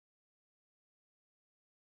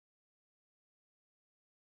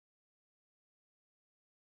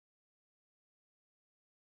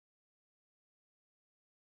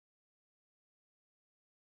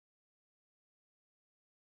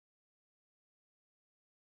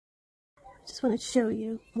Just wanted to show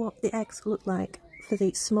you what the eggs look like for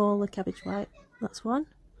the smaller cabbage white. That's one,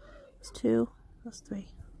 that's two, that's three.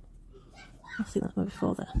 I think that's maybe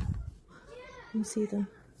four there. You can see them.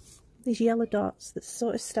 These yellow dots that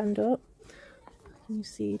sort of stand up. And you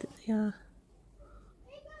see that they are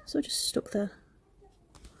sort of just stuck there.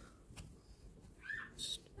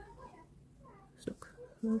 Stuck.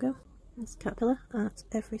 There we go. That's caterpillar at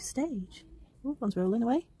every stage. Oh, one's rolling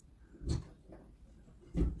away.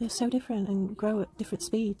 They're so different and grow at different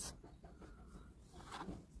speeds.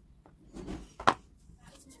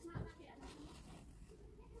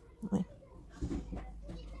 Right.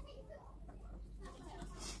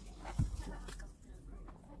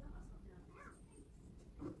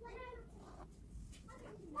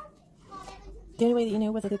 The only way that you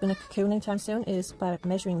know whether they're going to cocoon anytime soon is by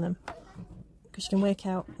measuring them, because you can work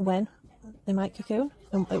out when they might cocoon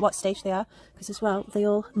and at what stage they are, because as well they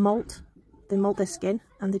all molt. They molt their skin,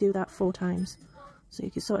 and they do that 4 times, so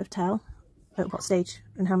you can sort of tell at what stage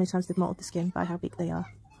and how many times they've molted the skin by how big they are.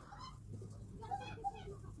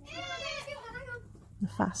 They're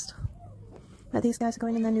fast. But these guys are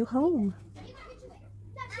going in their new home.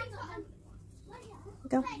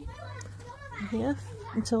 Go here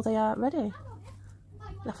until they are ready.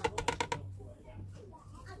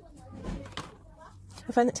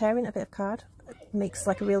 I find that tearing a bit of card makes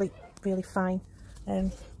like a really fine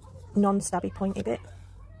non-stabby pointy bit.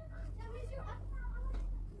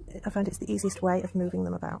 I find it's the easiest way of moving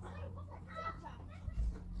them about.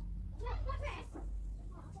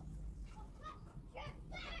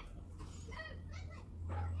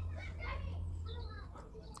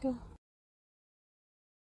 Go.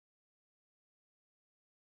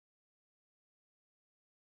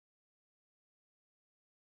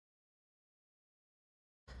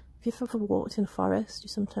 If you've ever walked in a forest, you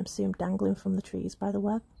sometimes see them dangling from the trees by the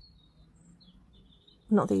web.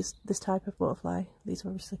 Not this type of butterfly, these are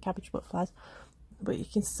obviously cabbage butterflies, but you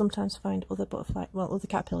can sometimes find other other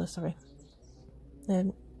caterpillars, sorry,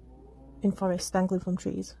 in forests dangling from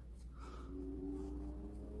trees.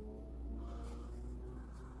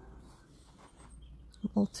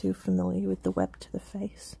 I'm all too familiar with the web to the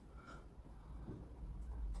face.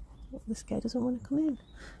 Oh, this guy doesn't want to come in.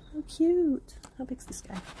 How cute! How big's this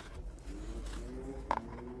guy?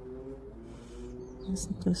 I'm just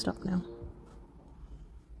going to stop now.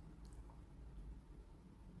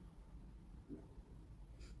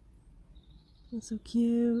 That's so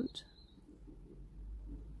cute.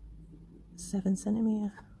 7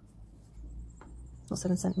 centimetre. Not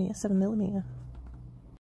 7 centimetre, 7 millimetre.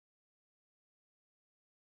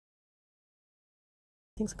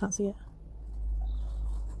 Thinks I can't see it.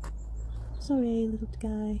 Sorry, little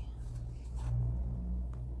guy.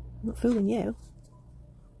 I'm not fooling you.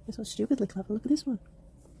 You're so stupidly clever. Look at this one.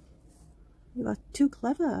 You are too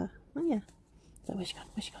clever, aren't you? So where's she gone?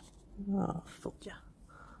 Where's she gone? Oh, fooled ya.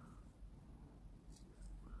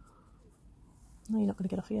 No, you're not going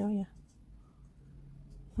to get off here, are you?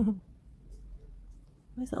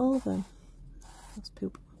 Where's all of them? That's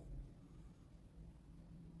poop.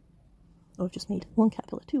 Oh, I've just made 1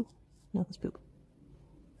 caterpillar, 2. No, that's poop.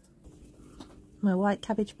 My white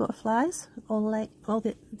cabbage butterflies,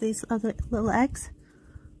 these other little eggs.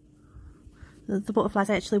 The butterflies,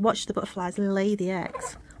 I actually watched the butterflies lay the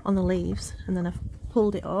eggs on the leaves, and then I've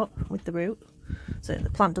pulled it up with the root so the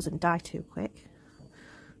plant doesn't die too quick.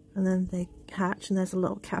 And then they hatch, and there's a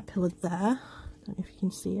little caterpillar there. I don't know if you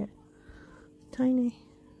can see it. Tiny.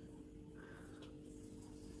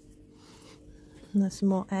 And there's some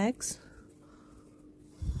more eggs.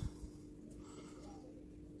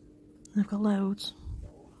 I've got loads.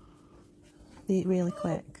 They eat really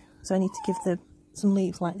quick, so I need to give them some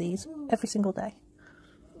leaves like these every single day.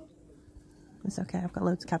 It's okay, I've got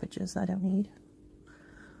loads of cabbages that I don't need.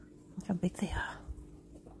 Look how big they are.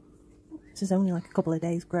 This is only like a couple of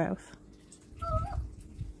days growth.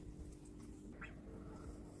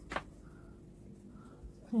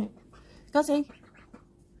 Gozzy!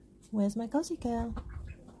 Where's my Gozzy girl?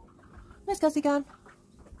 Where's Gozzy gone?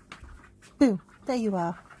 Boom! There you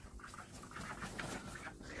are.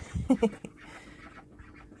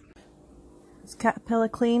 It's caterpillar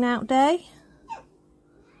clean out day.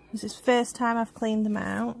 This is the first time I've cleaned them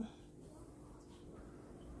out.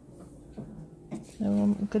 So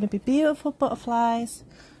I'm going to be beautiful butterflies,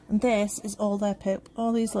 and this is all their poop.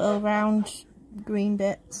 All these little round green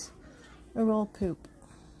bits are all poop.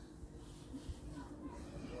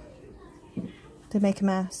 They make a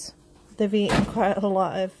mess. They've eaten quite a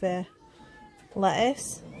lot of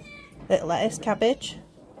lettuce, cabbage.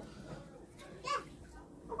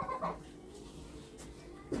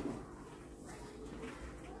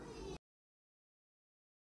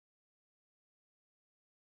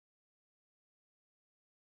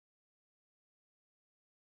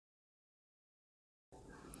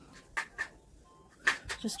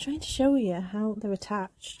 Just trying to show you how they're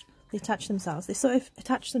attached. They attach themselves. They sort of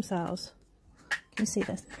attach themselves. Can you see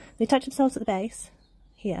this? They attach themselves at the base,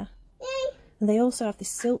 here. And they also have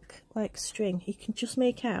this silk-like string. You can just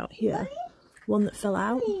make out here, one that fell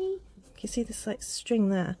out. Can you see this like string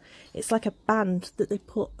there? It's like a band that they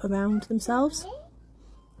put around themselves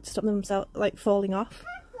to stop themselves like falling off.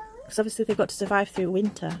 Because obviously they've got to survive through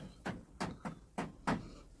winter.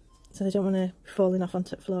 So they don't want to be falling off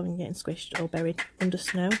onto the floor and getting squished or buried under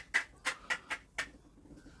snow.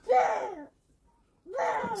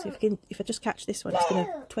 So if I just catch this one, it's going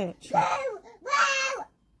to twitch.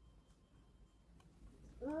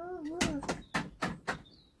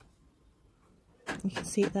 You can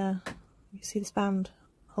see it there. You can see this band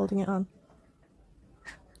holding it on.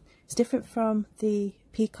 It's different from the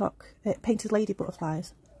peacock, painted lady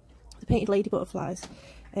butterflies. The painted lady butterflies,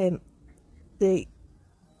 the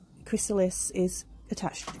chrysalis is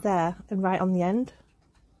attached there and right on the end.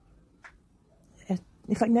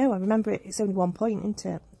 In fact, no, I remember it's only one point, isn't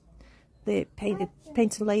it? The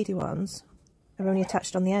painted lady ones are only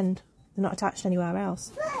attached on the end. They're not attached anywhere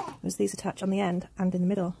else. Whereas these attach on the end and in the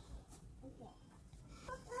middle.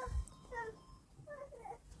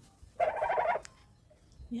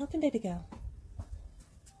 You helping, baby girl?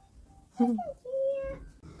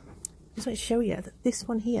 Just want to show you that this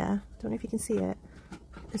one here, I don't know if you can see it,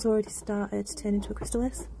 has already started to turn into a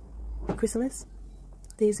chrysalis.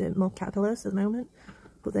 These are more caterpillars at the moment,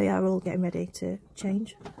 but they are all getting ready to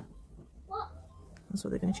change. That's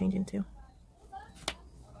what they're going to change into.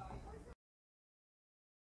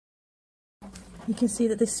 You can see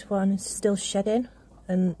that this one is still shedding,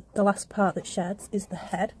 and the last part that sheds is the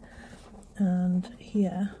head. And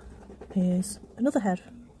here is another head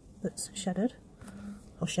that's shedded,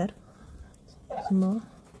 or shed. Some more.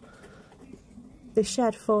 They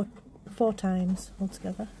shed four times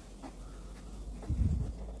altogether.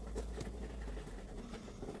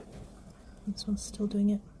 This one's still doing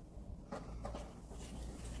it.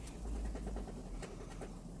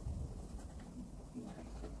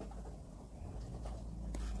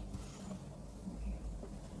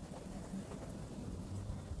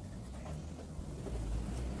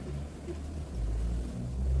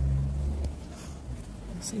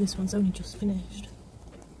 See, this one's only just finished.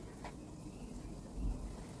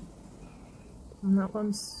 And that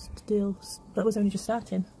one's still, that was only just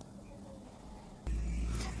starting.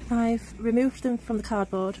 I've removed them from the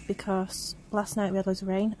cardboard because last night we had loads of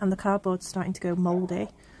rain and the cardboard's starting to go mouldy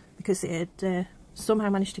because it had somehow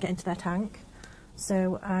managed to get into their tank.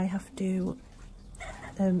 So I have to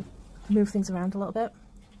move things around a little bit.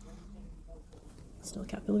 Still a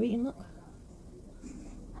caterpillar eating, look.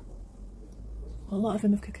 A lot of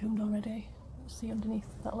them have cocooned already. See underneath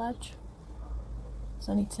that ledge.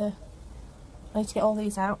 So I need to get all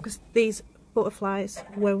these out because these butterflies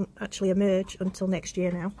won't actually emerge until next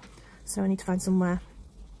year now. So I need to find somewhere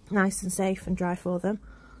nice and safe and dry for them.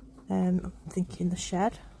 I'm thinking the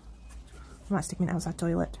shed. I might stick them in outside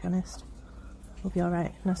toilet, to be honest. It'll be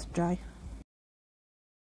alright, nice and dry.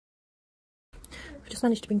 I've just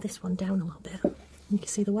managed to bring this one down a little bit. You can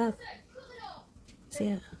see the web. See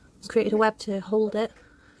it? It's created a web to hold it.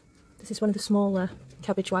 This is one of the smaller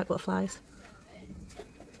cabbage white butterflies.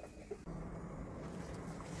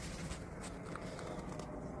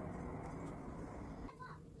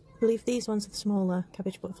 I believe these ones are the smaller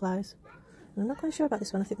cabbage butterflies. And I'm not quite sure about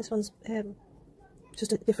this one. I think this one's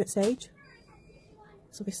just at a different stage.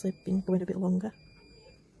 It's obviously been going a bit longer.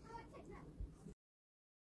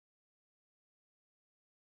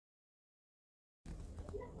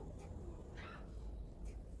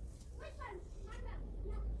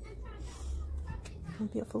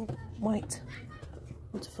 Beautiful white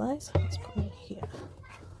butterflies. Let's put them in here.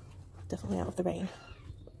 Definitely out of the rain.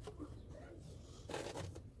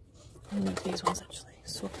 And these ones actually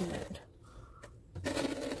swapping around.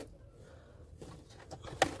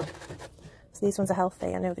 So these ones are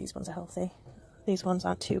healthy. I know these ones are healthy. These ones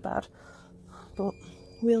aren't too bad, but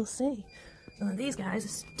we'll see. And these guys are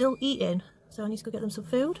still eating, so I need to go get them some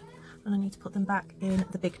food, and I need to put them back in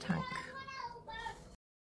the big tank.